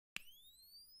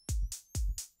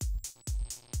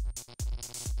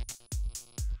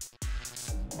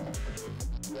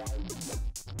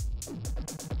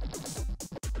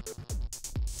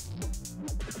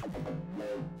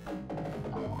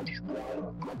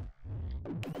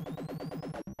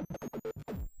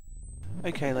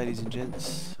Okay, ladies and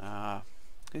gents,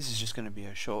 this is just going to be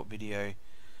a short video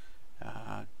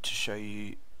to show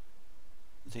you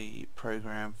the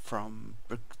program from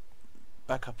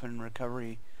backup and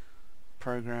recovery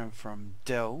program from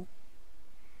Dell,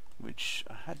 which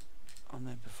I had on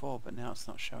there before but now it's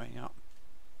not showing up.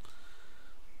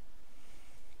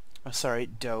 Oh, sorry,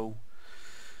 Dell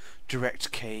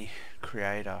Direct Key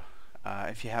Creator.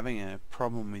 If you're having a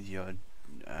problem with your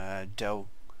Dell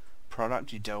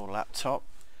product, your Dell laptop,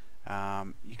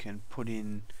 you can put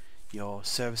in your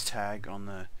service tag on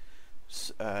the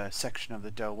section of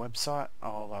the Dell website.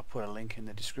 I'll put a link in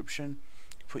the description.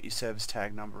 Put your service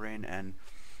tag number in and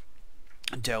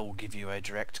Dell will give you a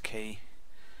direct key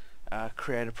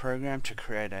creator program to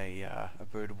create a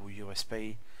bootable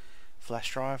USB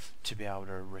flash drive to be able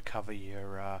to recover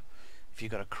your if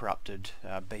you've got a corrupted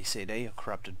BCD or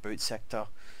corrupted boot sector.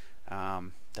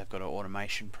 They've got an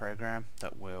automation program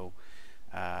that will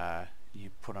you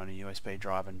put on a USB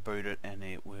drive and boot it, and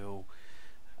it will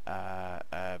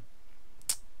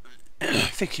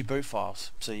fix your boot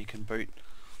files so you can boot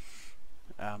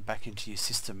back into your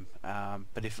system.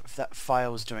 But if that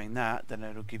fails doing that, then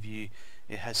it'll give you,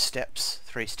 it has steps,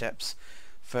 3 steps.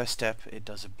 First step, it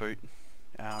does a boot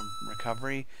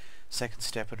recovery. Second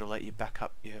step, it'll let you back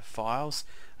up your files,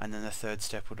 and then the third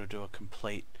step, it'll do a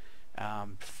complete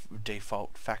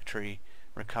default factory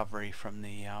recovery from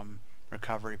the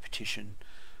recovery partition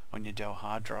on your Dell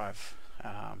hard drive.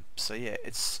 So yeah,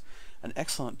 it's an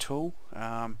excellent tool,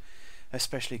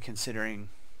 especially considering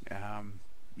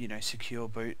you know, secure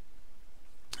boot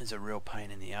is a real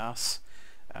pain in the ass.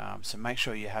 So make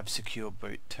sure you have secure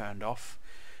boot turned off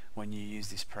when you use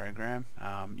this program.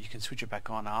 You can switch it back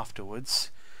on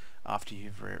afterwards, after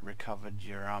you've recovered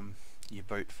your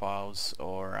boot files,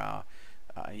 or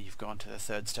you've gone to the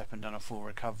third step and done a full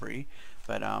recovery.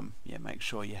 But yeah, make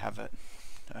sure you have it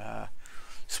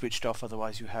switched off,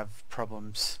 otherwise you have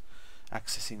problems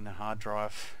accessing the hard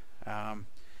drive.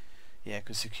 Yeah,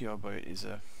 because secure boot is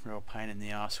a real pain in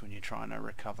the ass when you're trying to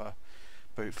recover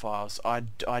boot files. I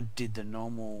did the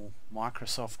normal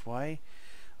Microsoft way,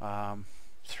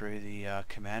 through the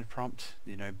command prompt,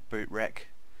 you know, boot rec,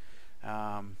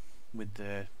 with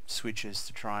the switches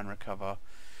to try and recover,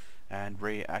 and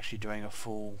actually doing a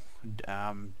full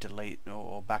delete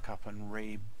or backup and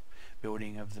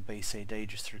rebuilding of the BCD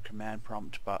just through command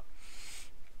prompt, but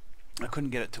I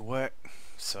couldn't get it to work,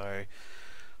 so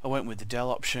I went with the Dell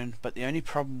option. But the only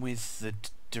problem with the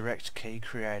Direct Key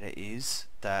Creator is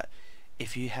that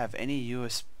if you have any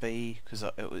USB, because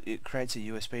it creates a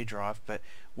USB drive, but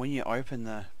when you open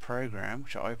the program,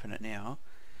 which I open it now,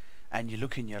 and you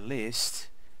look in your list,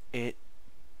 it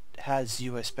has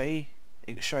USB,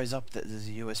 it shows up that there's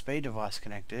a USB device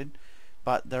connected,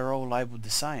 but they're all labeled the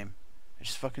same.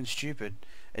 It's fucking stupid.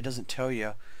 It doesn't tell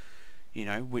you, you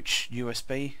know, which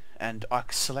USB, and I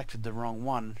selected the wrong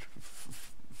one,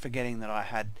 forgetting that I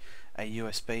had a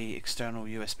external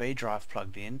USB drive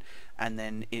plugged in, and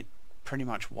then it pretty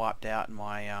much wiped out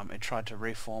my, it tried to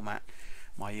reformat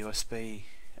my USB,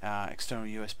 external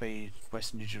USB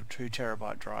Western Digital 2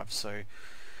 terabyte drive. So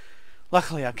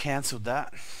luckily I cancelled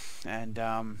that, and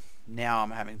now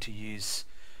I'm having to use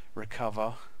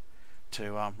Recover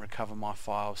to recover my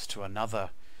files to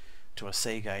a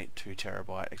Seagate 2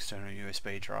 terabyte external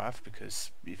USB drive,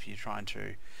 because if you're trying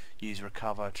to use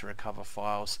Recover to recover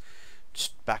files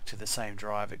back to the same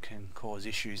drive, it can cause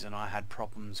issues, and I had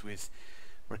problems with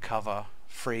Recover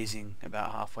freezing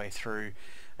about halfway through,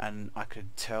 and I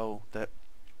could tell that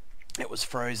it was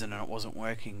frozen and it wasn't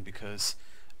working, because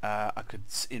I could,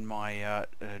 in my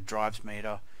drives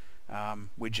meter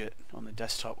widget on the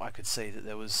desktop, I could see that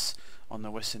there was, on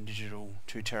the Western Digital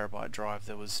 2 terabyte drive,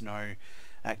 there was no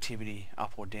activity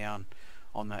up or down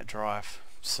on that drive.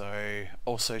 So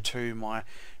also too, my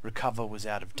Recover was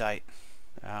out of date,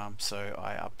 so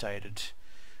I updated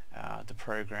the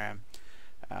program,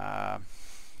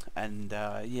 and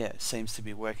yeah, it seems to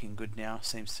be working good now.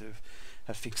 Seems to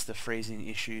have fixed the freezing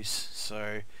issues.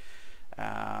 So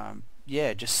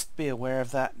yeah, just be aware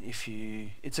of that.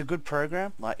 It's a good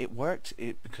program. Like, it worked,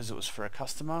 because it was for a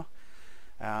customer.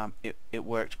 It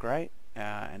worked great,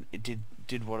 and it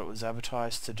did what it was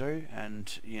advertised to do,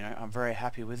 and you know, I'm very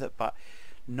happy with it. But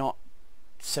not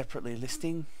separately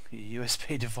listing your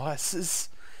USB devices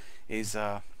is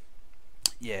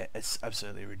yeah, it's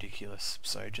absolutely ridiculous.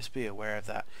 So just be aware of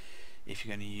that if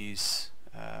you're going to use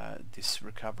this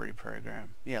recovery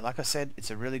program. Yeah, like I said,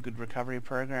 it's a really good recovery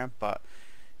program, but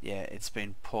yeah, it's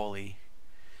been poorly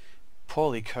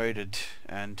coded,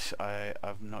 and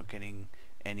I'm not getting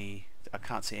any, I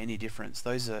can't see any difference.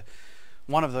 Those are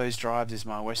one of those drives is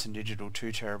my Western Digital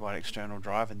 2TB external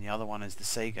drive, and the other one is the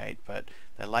Seagate, but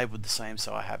they're labelled the same,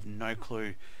 so I have no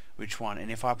clue which one.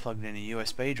 And if I plugged in a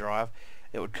USB drive,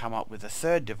 it would come up with a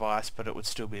third device, but it would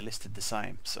still be listed the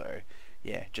same. So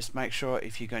yeah, just make sure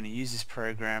if you're going to use this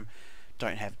program,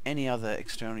 don't have any other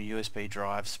external USB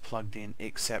drives plugged in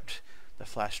except the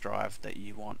flash drive that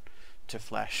you want to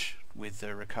flash with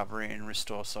the recovery and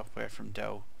restore software from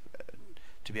Dell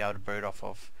to be able to boot off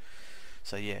of.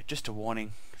 So yeah, just a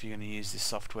warning if you're going to use this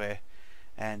software.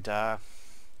 And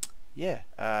yeah,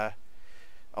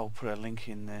 I'll put a link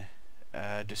in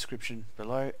the description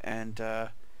below, and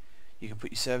you can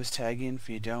put your service tag in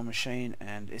for your Dell machine.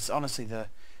 And it's honestly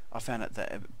I found it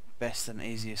the best and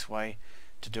easiest way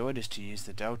to do it is to use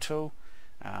the Dell tool.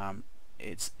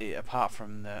 Apart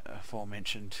from the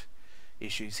aforementioned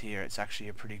issues here, it's actually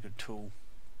a pretty good tool.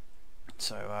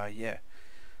 So yeah,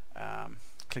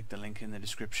 click the link in the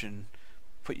description,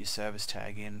 put your service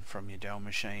tag in from your Dell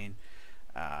machine.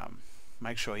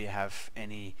 Make sure you have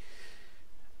any,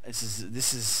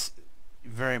 this is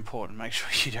very important, make sure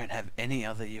you don't have any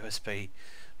other USB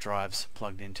drives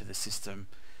plugged into the system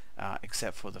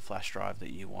except for the flash drive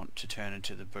that you want to turn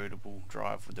into the bootable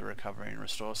drive with the recovery and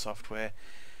restore software.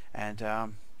 And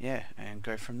yeah, and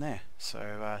go from there.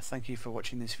 So thank you for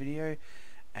watching this video,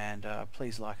 and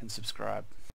please like and subscribe.